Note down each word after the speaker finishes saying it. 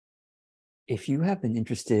If you have been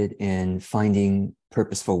interested in finding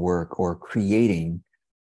purposeful work or creating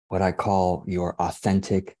what I call your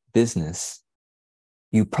authentic business,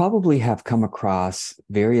 you probably have come across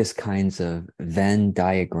various kinds of Venn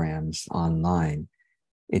diagrams online.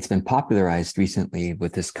 It's been popularized recently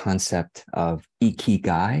with this concept of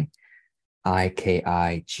Ikigai,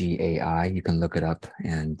 Ikigai. You can look it up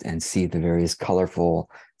and see the various colorful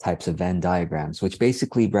types of Venn diagrams, which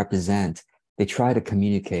basically represent, they try to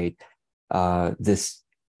communicate this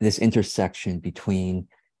intersection between,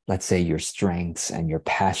 let's say, your strengths and your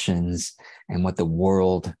passions and what the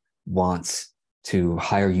world wants to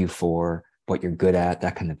hire you for, what you're good at,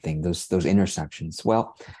 that kind of thing, those intersections.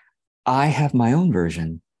 Well, I have my own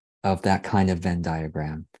version of that kind of Venn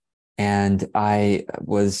diagram. And I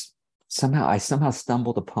somehow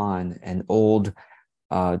stumbled upon an old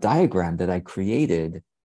diagram that I created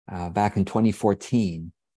back in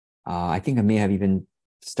 2014. I think I may have even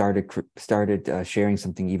started sharing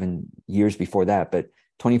something even years before that, but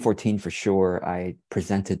 2014 for sure, I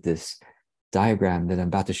presented this diagram that I'm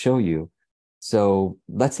about to show you. So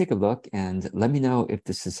let's take a look and let me know if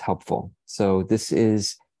this is helpful. So this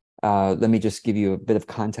is, let me just give you a bit of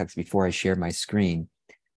context before I share my screen.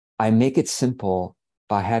 I make it simple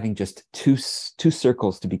by having just two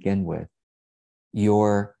circles to begin with.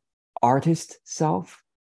 Your artist self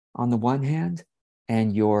on the one hand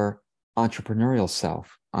and your entrepreneurial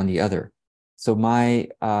self on the other. So my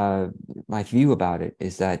view about it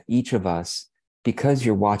is that each of us, because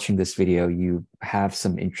you're watching this video, you have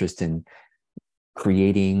some interest in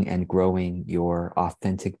creating and growing your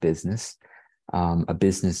authentic business, a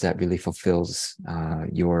business that really fulfills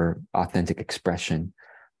your authentic expression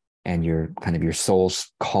and your kind of your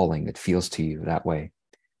soul's calling. It feels to you that way.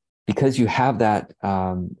 Because you have that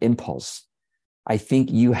impulse, I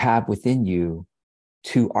think you have within you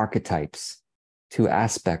two archetypes, two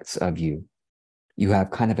aspects of you. You have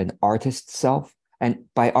kind of an artist self. And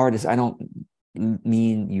by artist, I don't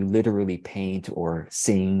mean you literally paint or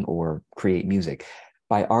sing or create music.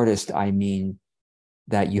 By artist, I mean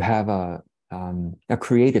that you have a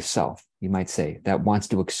creative self, you might say, that wants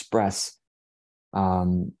to express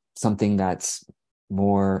something that's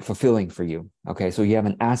more fulfilling for you. Okay, so you have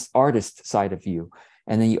an artist side of you.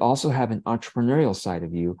 And then you also have an entrepreneurial side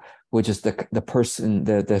of you, which is the person,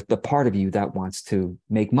 the part of you that wants to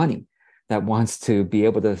make money, that wants to be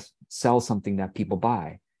able to sell something that people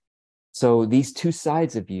buy. So these two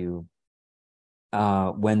sides of you,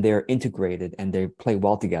 when they're integrated and they play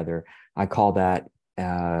well together, I call that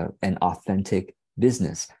an authentic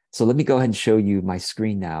business. So let me go ahead and show you my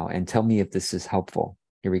screen now and tell me if this is helpful.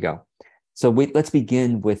 Here we go. So let's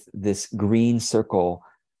begin with this green circle,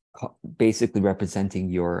 basically representing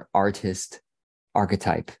your artist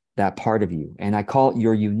archetype, that part of you. And I call it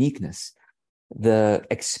your uniqueness. The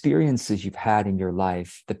experiences you've had in your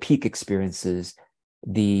life, the peak experiences,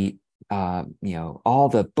 the all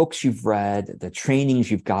the books you've read, the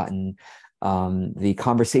trainings you've gotten, the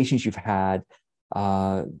conversations you've had,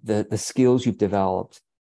 the skills you've developed,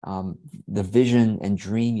 the vision and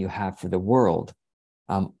dream you have for the world.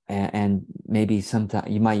 And maybe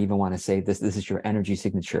sometimes you might even want to say this is your energy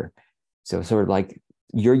signature. So sort of like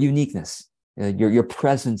your uniqueness, your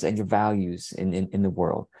presence and your values in the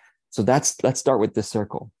world. So let's start with this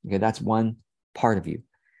circle. Okay, that's one part of you.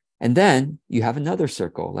 And then you have another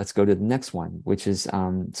circle. Let's go to the next one, which is,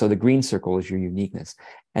 so the green circle is your uniqueness.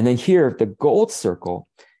 And then here, the gold circle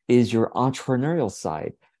is your entrepreneurial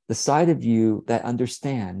side, the side of you that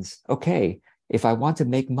understands, okay, if I want to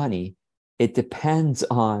make money, it depends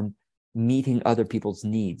on meeting other people's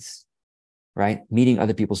needs, right? Meeting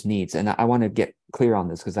other people's needs. And I want to get clear on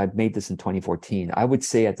this because I've made this in 2014. I would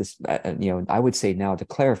say I would say now to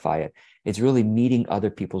clarify it, it's really meeting other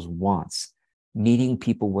people's wants, meeting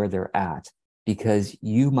people where they're at, because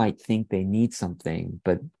you might think they need something,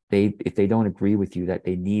 but if they don't agree with you that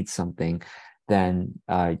they need something, then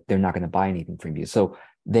they're not going to buy anything from you. So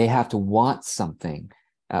they have to want something.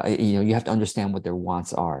 You have to understand what their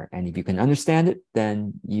wants are. And if you can understand it,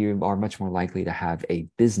 then you are much more likely to have a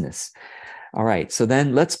business. All right. So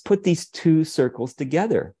then let's put these two circles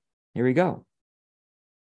together. Here we go.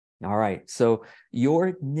 All right. So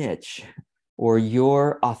your niche or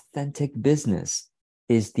your authentic business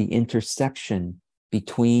is the intersection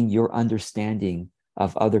between your understanding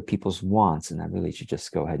of other people's wants. And I really should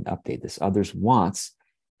just go ahead and update this. Others' wants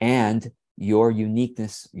and your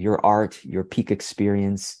uniqueness, your art, your peak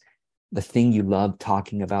experience, the thing you love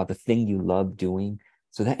talking about, the thing you love doing.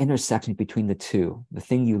 So that intersection between the two, the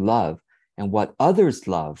thing you love and what others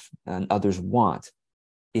love and others want,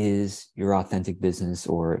 is your authentic business.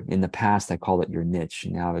 Or in the past, I call it your niche.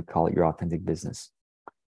 Now I call it your authentic business.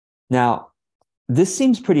 Now, This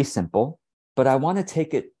seems pretty simple, but I want to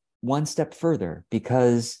take it one step further,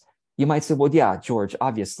 because you might say, well, yeah, George,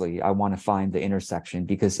 obviously I want to find the intersection,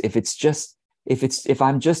 because if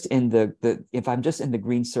I'm just in if I'm just in the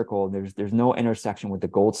green circle, there's no intersection with the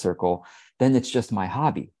gold circle, then it's just my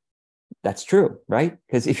hobby. That's true, right?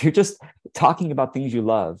 Because if you're just talking about things you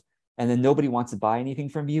love and then nobody wants to buy anything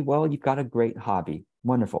from you, well, you've got a great hobby.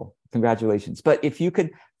 Wonderful. Congratulations. But if you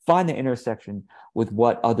could find the intersection with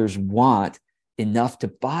what others want enough to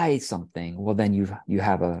buy something, well, then you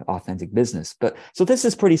have an authentic business. But so this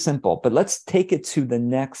is pretty simple, but let's take it to the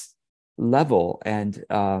next level and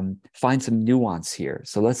find some nuance here.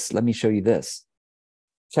 So let me show you this.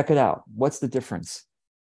 Check it out. What's the difference?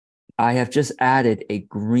 I have just added a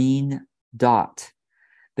green dot.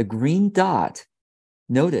 The green dot,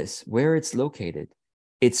 notice where it's located.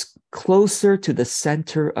 It's closer to the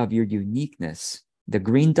center of your uniqueness. The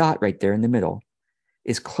green dot right there in the middle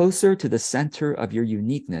is closer to the center of your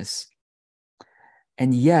uniqueness,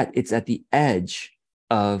 and yet it's at the edge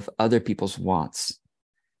of other people's wants.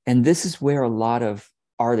 And this is where a lot of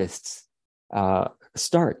artists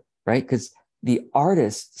start, right? Because the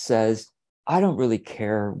artist says, I don't really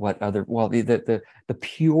care what the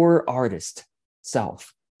pure artist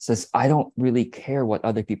self says, I don't really care what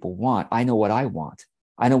other people want. I know what I want.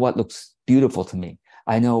 I know what looks beautiful to me.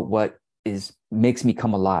 I know what makes me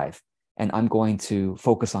come alive. And I'm going to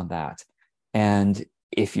focus on that. And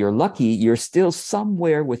if you're lucky, you're still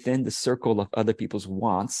somewhere within the circle of other people's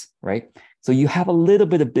wants, right? So you have a little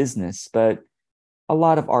bit of business, but a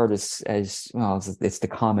lot of artists, as well, it's the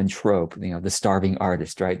common trope, the starving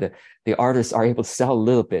artist, right? The artists are able to sell a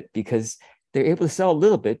little bit because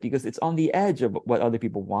it's on the edge of what other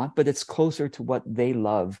people want, but it's closer to what they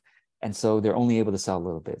love. And so they're only able to sell a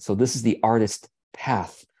little bit. So this is the artist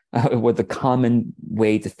path, with the common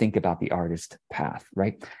way to think about the artist path,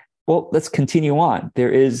 right? Well, let's continue on.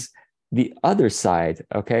 There is the other side,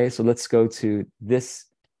 okay? So let's go to this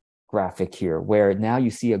graphic here, where now you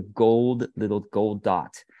see a little gold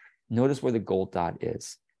dot. Notice where the gold dot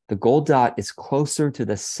is. The gold dot is closer to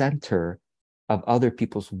the center of other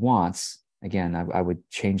people's wants. Again, I would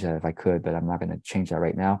change that if I could, but I'm not going to change that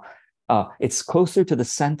right now. It's closer to the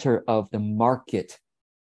center of the market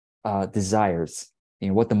desires,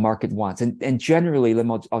 what the market wants. And generally,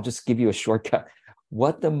 I'll just give you a shortcut.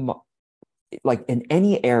 Like in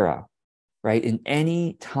any era, right? In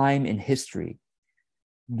any time in history,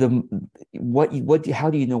 how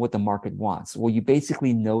do you know what the market wants? Well, you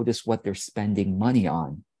basically notice what they're spending money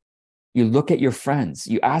on. You look at your friends,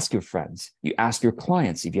 you ask your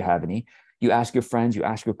clients if you have any, you ask your friends, you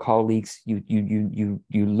ask your colleagues, you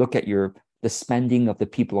look at the spending of the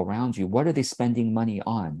people around you. What are they spending money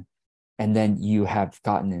on? And then you have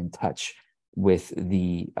gotten in touch with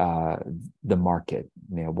the market,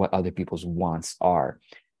 what other people's wants are.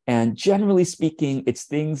 And generally speaking, it's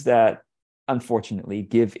things that unfortunately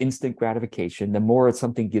give instant gratification. The more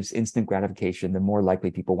something gives instant gratification, the more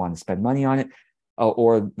likely people want to spend money on it,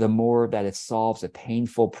 or the more that it solves a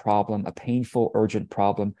painful problem, a painful, urgent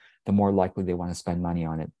problem, the more likely they want to spend money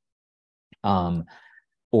on it.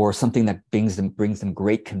 Or something that brings them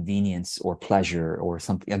great convenience or pleasure, or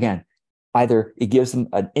something. Again, either it gives them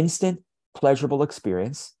an instant pleasurable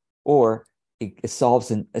experience, or it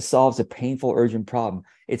solves a painful, urgent problem.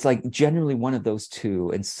 It's like generally one of those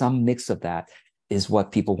two, and some mix of that is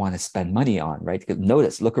what people want to spend money on, right?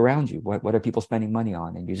 Notice, look around you. What are people spending money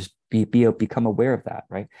on? And you just become aware of that,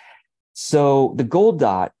 right? So the gold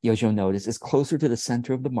dot, as you'll notice, is closer to the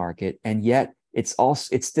center of the market, and yet it's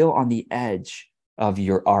still on the edge of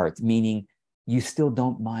your art, meaning you still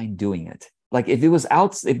don't mind doing it. Like if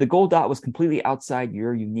the gold dot was completely outside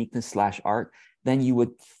your uniqueness / art, then you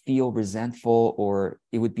would feel resentful, or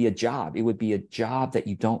it would be a job. It would be a job that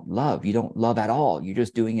you don't love. You don't love at all. You're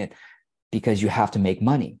just doing it because you have to make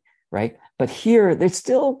money, right? But here, they're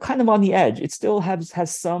still kind of on the edge. It still has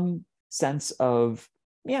some sense of,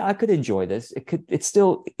 yeah, I could enjoy this. It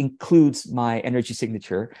still includes my energy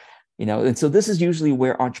signature, And so this is usually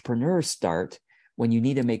where entrepreneurs start. When you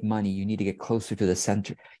need to make money, you need to get closer to the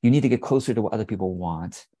center. You need to get closer to what other people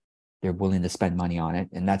want. They're willing to spend money on it,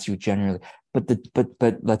 and that's you generally.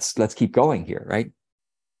 But let's keep going here, right?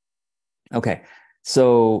 Okay,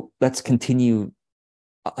 so let's continue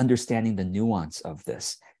understanding the nuance of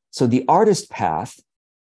this. So the artist path,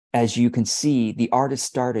 as you can see, the artist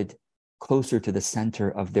started closer to the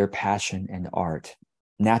center of their passion and art,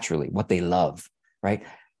 naturally, what they love, right?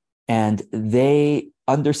 And they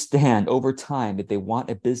understand over time that they want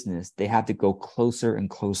a business, they have to go closer and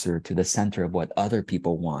closer to the center of what other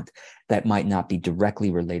people want that might not be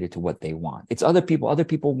directly related to what they want. It's other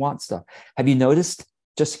people want stuff. Have you noticed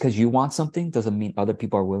Just because you want something doesn't mean other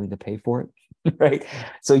people are willing to pay for it, right?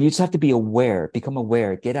 So you just have to be aware, become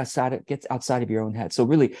aware, get outside of your own head. So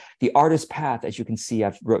really, the artist path, as you can see,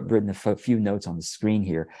 I've written a few notes on the screen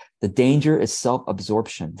here. The danger is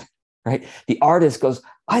self-absorption, right? The artist goes,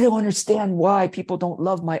 I don't understand why people don't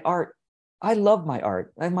love my art. I love my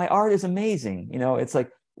art, and my art is amazing. It's like,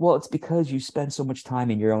 well, it's because you spend so much time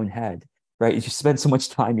in your own head, right? You spend so much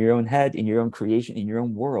time in your own head, in your own creation, in your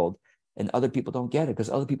own world, and other people don't get it because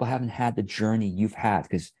other people haven't had the journey you've had.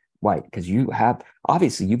 Because why? Because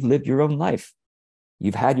obviously you've lived your own life.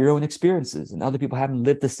 You've had your own experiences, and other people haven't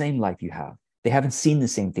lived the same life you have. They haven't seen the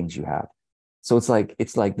same things you have. So it's like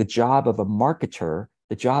the job of a marketer,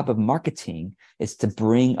 the job of marketing is to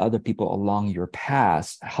bring other people along your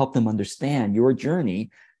path, help them understand your journey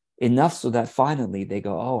enough so that finally they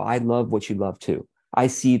go, oh, I love what you love too. I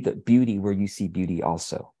see the beauty where you see beauty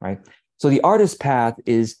also, right? So the artist path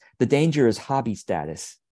is, the danger is hobby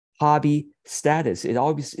status. Hobby status. It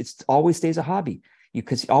always stays a hobby. You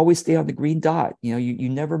always stay on the green dot. You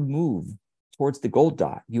never move towards the gold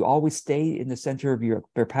dot. You always stay in the center of your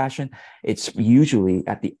passion. It's usually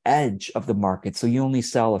at the edge of the market. So you only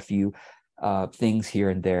sell a few things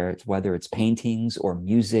here and there, whether it's paintings or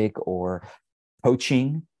music or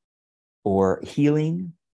coaching or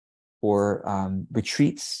healing or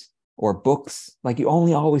retreats or books. Like, you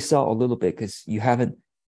only always sell a little bit because you haven't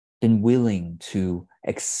been willing to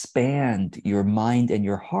expand your mind and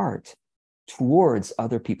your heart towards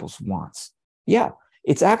other people's wants. Yeah,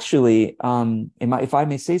 it's actually, if I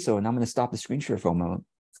may say so, and I'm going to stop the screen share for a moment.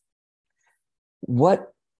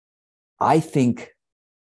 What I think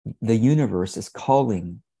the universe is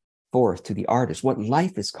calling forth to the artist, what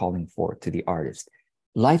life is calling forth to the artist,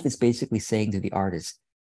 life is basically saying to the artist,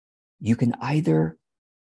 you can either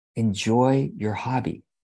enjoy your hobby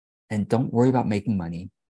and don't worry about making money.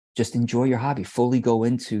 Just enjoy your hobby, fully go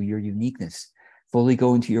into your uniqueness, fully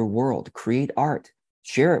go into your world, create art,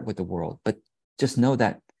 share it with the world. But just know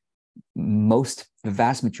that the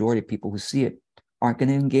vast majority of people who see it aren't going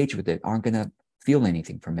to engage with it, aren't going to feel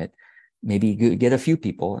anything from it. Maybe you get a few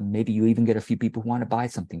people, and maybe you even get a few people who want to buy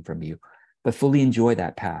something from you, but fully enjoy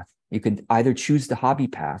that path. You can either choose the hobby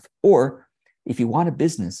path, or if you want a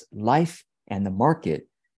business, life and the market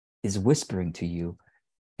is whispering to you,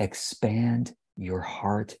 expand your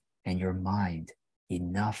heart and your mind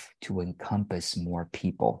enough to encompass more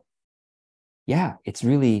people. Yeah, it's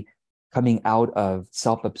really coming out of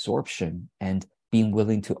self-absorption and being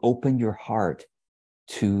willing to open your heart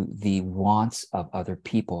to the wants of other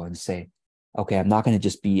people and say, okay, I'm not going to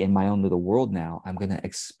just be in my own little world now. I'm going to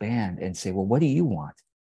expand and say, well, what do you want?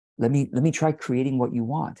 Let me try creating what you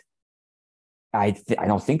want. I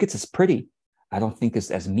don't think it's as pretty. I don't think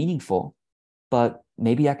it's as meaningful, but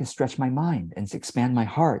maybe I can stretch my mind and expand my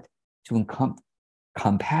heart to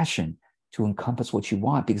compassion, to encompass what you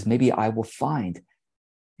want, because maybe I will find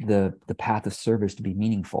the path of service to be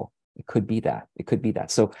meaningful. It could be that. It could be that.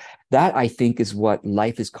 So that, I think, is what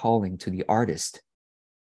life is calling to the artist.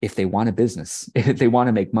 If they want a business, if they want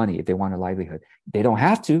to make money, if they want a livelihood, they don't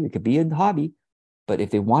have to. It could be a hobby. But if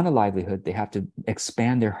they want a livelihood, they have to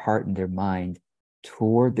expand their heart and their mind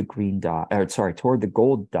toward the toward the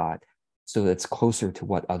gold dot, so that's closer to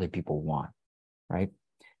what other people want, right?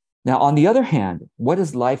 Now, on the other hand, what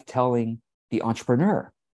is life telling the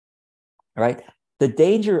entrepreneur, right? The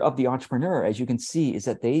danger of the entrepreneur, as you can see, is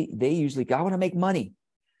that they usually go, I want to make money.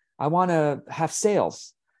 I want to have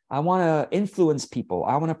sales. I want to influence people.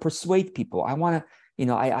 I want to persuade people. I want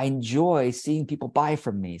to, I enjoy seeing people buy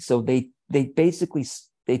from me. So they basically,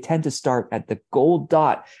 they tend to start at the gold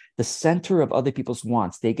dot, the center of other people's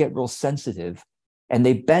wants. They get real sensitive and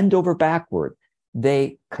they bend over backward.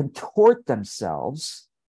 They contort themselves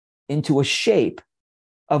into a shape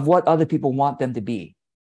of what other people want them to be,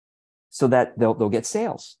 so that they'll get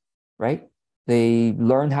sales, right? They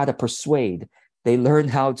learn how to persuade. They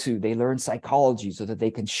learn psychology so that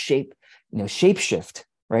they can shapeshift,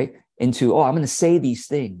 right? Into, I'm going to say these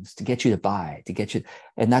things to get you to buy,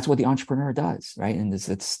 and that's what the entrepreneur does, right? And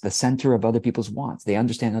it's the center of other people's wants. They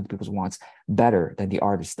understand other people's wants better than the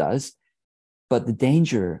artist does. But the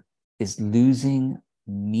danger is losing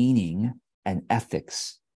meaning and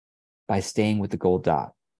ethics by staying with the gold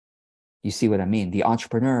dot. You see what I mean? The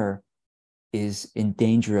entrepreneur is in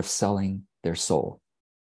danger of selling their soul,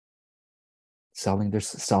 selling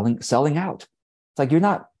out. It's like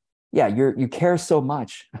you care so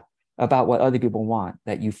much about what other people want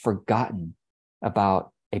that you've forgotten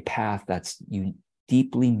about a path that's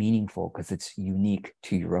deeply meaningful because it's unique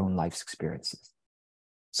to your own life's experiences.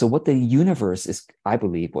 So what the universe is, I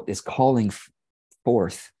believe, what is calling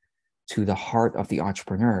forth to the heart of the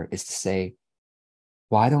entrepreneur is to say,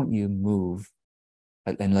 why don't you move?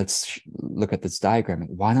 And let's look at this diagram.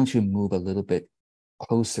 Why don't you move a little bit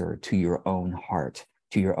closer to your own heart,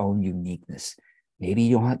 to your own uniqueness? Maybe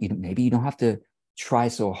you don't have to try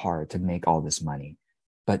so hard to make all this money,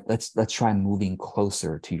 but let's try moving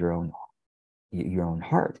closer to your own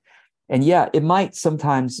heart. And yeah, it might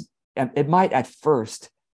at first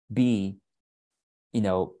be,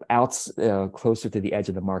 closer to the edge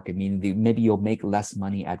of the market, meaning maybe you'll make less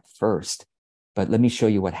money at first, but let me show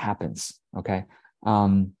you what happens. Okay.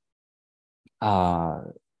 I'll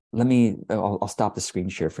stop the screen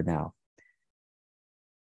share for now.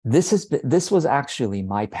 This was actually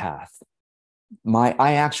my path.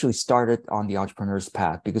 I actually started on the entrepreneur's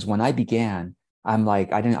path because when I began, I'm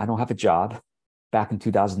like, I don't have a job. Back in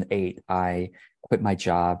 2008, I quit my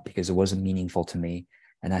job because it wasn't meaningful to me.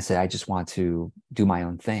 And I said, I just want to do my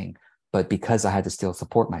own thing. But because I had to still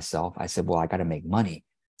support myself, I said, well, I got to make money.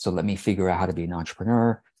 So let me figure out how to be an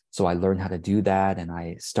entrepreneur. So I learned how to do that. And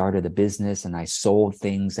I started a business and I sold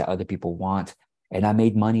things that other people want. And I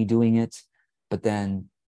made money doing it. But then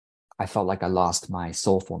I felt like I lost my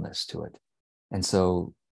soulfulness to it. And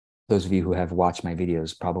so those of you who have watched my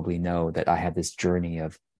videos probably know that I had this journey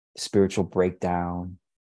of spiritual breakdown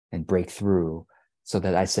and breakthrough, so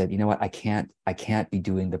that I said, you know what, I can't be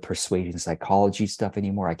doing the persuasion psychology stuff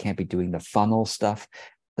anymore. I can't be doing the funnel stuff.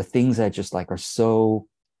 The things that just like are so,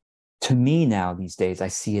 to me now these days, I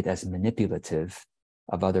see it as manipulative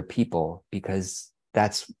of other people, because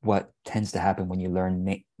that's what tends to happen when you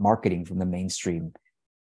learn marketing from the mainstream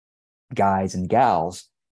guys and gals,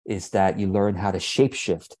 is that you learn how to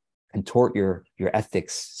shapeshift, contort your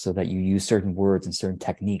ethics so that you use certain words and certain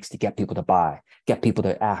techniques to get people to buy, get people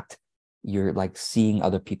to act. You're like seeing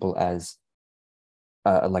other people as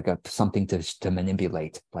something to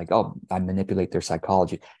manipulate, like, oh, I manipulate their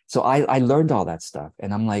psychology. So I learned all that stuff,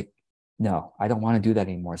 and I'm like, no, I don't want to do that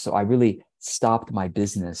anymore. So I really stopped my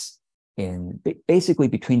business in basically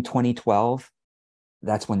between 2012,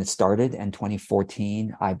 that's when it started, and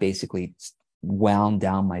 2014, I basically wound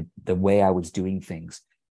down the way I was doing things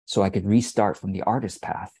so I could restart from the artist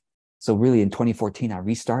path. So really in 2014, I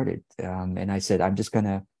restarted, and I said, I'm just going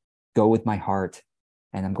to go with my heart,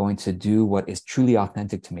 and I'm going to do what is truly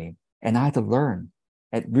authentic to me. And I had to learn.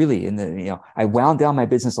 It really, I wound down my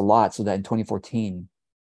business a lot, so that in 2014,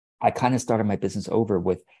 I kind of started my business over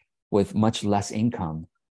with much less income,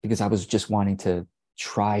 because I was just wanting to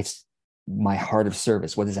try my heart of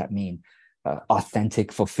service. What does that mean?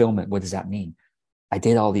 Authentic fulfillment. What does that mean? I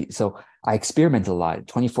did all these. So I experimented a lot.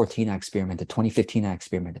 2014, I experimented. 2015, I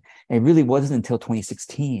experimented. And it really wasn't until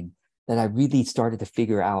 2016 that I really started to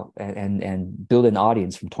figure out and build an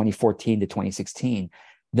audience from 2014 to 2016.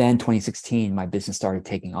 Then 2016, my business started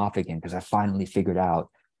taking off again, because I finally figured out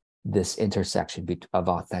this intersection of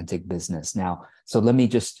authentic business. Now, so let me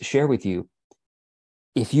just share with you,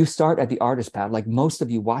 if you start at the artist path, like most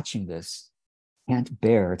of you watching this can't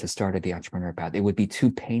bear to start at the entrepreneur path. It would be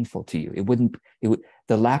too painful to you.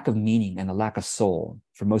 The lack of meaning and the lack of soul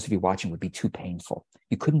for most of you watching would be too painful.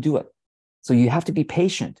 You couldn't do it. So you have to be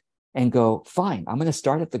patient and go, fine, I'm going to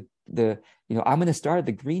start at I'm going to start at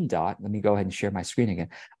the green dot. Let me go ahead and share my screen again.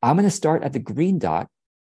 I'm going to start at the green dot.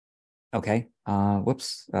 Okay. I'm going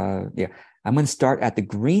to start at the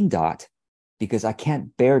green dot, because I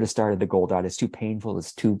can't bear to start at the gold dot. It's too painful.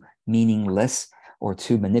 It's too meaningless or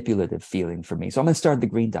too manipulative feeling for me. So I'm going to start at the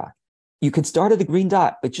green dot. You can start at the green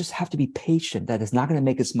dot, but just have to be patient. That is not going to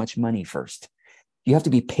make as much money first. You have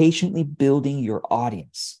to be patiently building your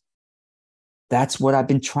audience. That's what I've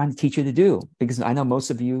been trying to teach you to do, because I know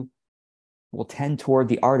most of you will tend toward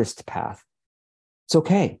the artist path. It's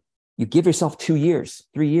okay. You give yourself 2 years,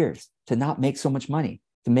 3 years to not make so much money,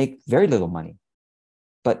 to make very little money,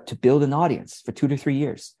 but to build an audience for 2 to 3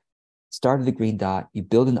 years. Start at the green dot. You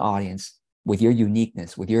build an audience with your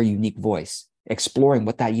uniqueness, with your unique voice, exploring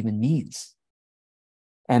what that even means.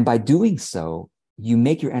 And by doing so, you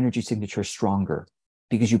make your energy signature stronger,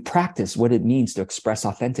 because you practice what it means to express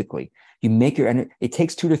authentically. You make it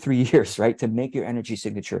takes 2 to 3 years, right, to make your energy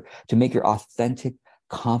signature, to make your authentic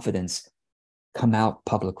confidence come out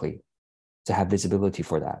publicly, to have visibility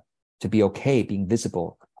for that, to be okay being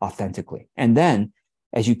visible authentically. And then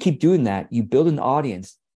as you keep doing that, you build an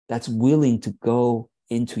audience that's willing to go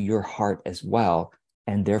into your heart as well.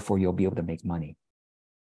 And therefore you'll be able to make money,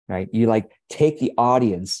 right? You like take the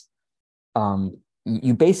audience,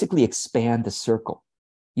 you basically expand the circle.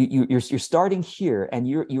 You're starting here, and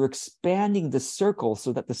you're expanding the circle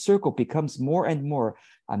so that the circle becomes more and more.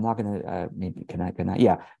 I'm not gonna maybe can I?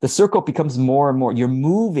 Yeah, the circle becomes more and more. You're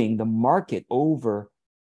moving the market over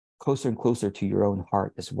closer and closer to your own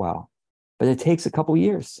heart as well. But it takes a couple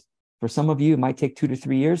years. For some of you, it might take 2 to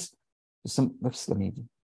 3 years. For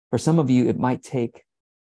some of you, it might take,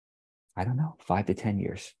 I don't know, 5 to 10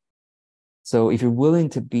 years. So if you're willing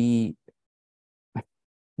to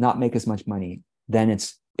not make as much money, then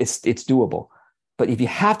it's doable. But if you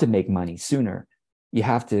have to make money sooner, you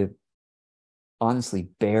have to honestly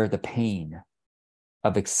bear the pain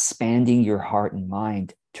of expanding your heart and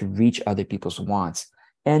mind to reach other people's wants.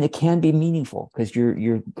 And it can be meaningful because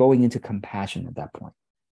you're going into compassion at that point.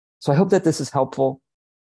 So I hope that this is helpful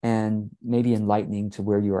and maybe enlightening to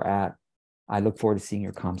where you are at. I look forward to seeing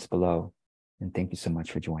your comments below. And thank you so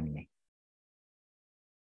much for joining me.